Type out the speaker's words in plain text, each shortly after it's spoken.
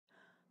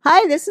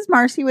Hi, this is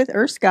Marcy with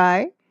Earth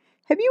Sky.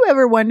 Have you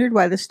ever wondered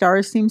why the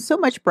stars seem so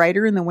much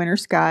brighter in the winter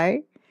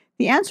sky?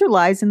 The answer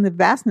lies in the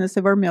vastness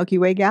of our Milky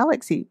Way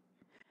galaxy.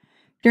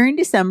 During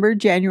December,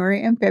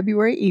 January, and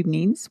February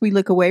evenings, we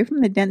look away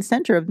from the dense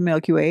center of the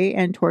Milky Way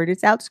and toward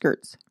its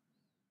outskirts.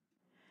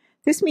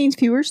 This means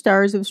fewer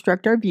stars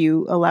obstruct our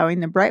view, allowing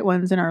the bright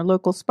ones in our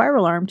local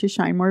spiral arm to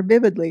shine more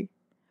vividly.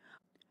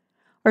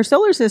 Our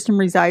solar system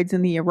resides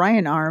in the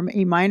Orion Arm,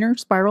 a minor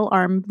spiral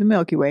arm of the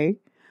Milky Way,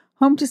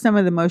 home to some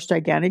of the most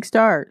gigantic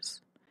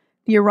stars.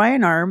 The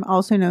Orion Arm,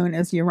 also known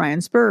as the Orion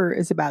Spur,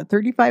 is about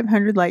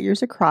 3,500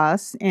 light-years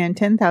across and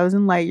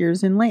 10,000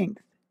 light-years in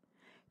length.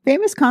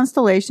 Famous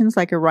constellations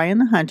like Orion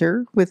the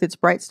Hunter, with its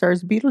bright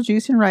stars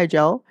Betelgeuse and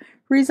Rigel,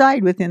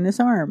 reside within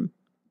this arm.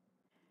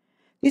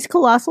 These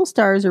colossal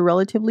stars are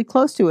relatively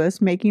close to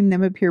us, making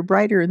them appear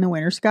brighter in the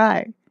winter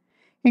sky.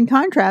 In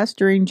contrast,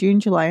 during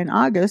June, July, and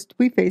August,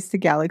 we face the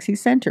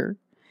galaxy's center.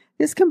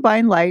 This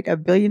combined light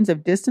of billions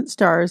of distant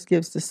stars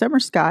gives the summer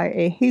sky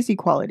a hazy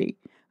quality,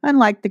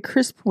 unlike the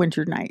crisp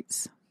winter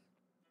nights.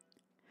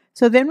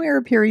 So then we are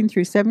appearing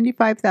through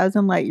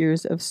 75,000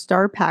 light-years of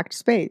star-packed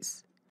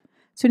space.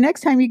 So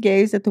next time you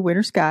gaze at the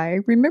winter sky,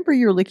 remember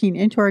you're looking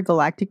into our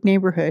galactic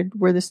neighborhood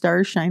where the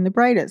stars shine the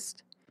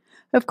brightest.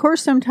 Of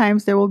course,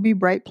 sometimes there will be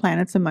bright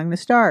planets among the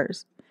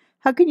stars.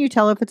 How can you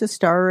tell if it's a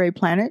star or a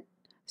planet?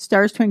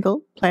 Stars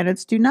twinkle,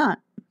 planets do not.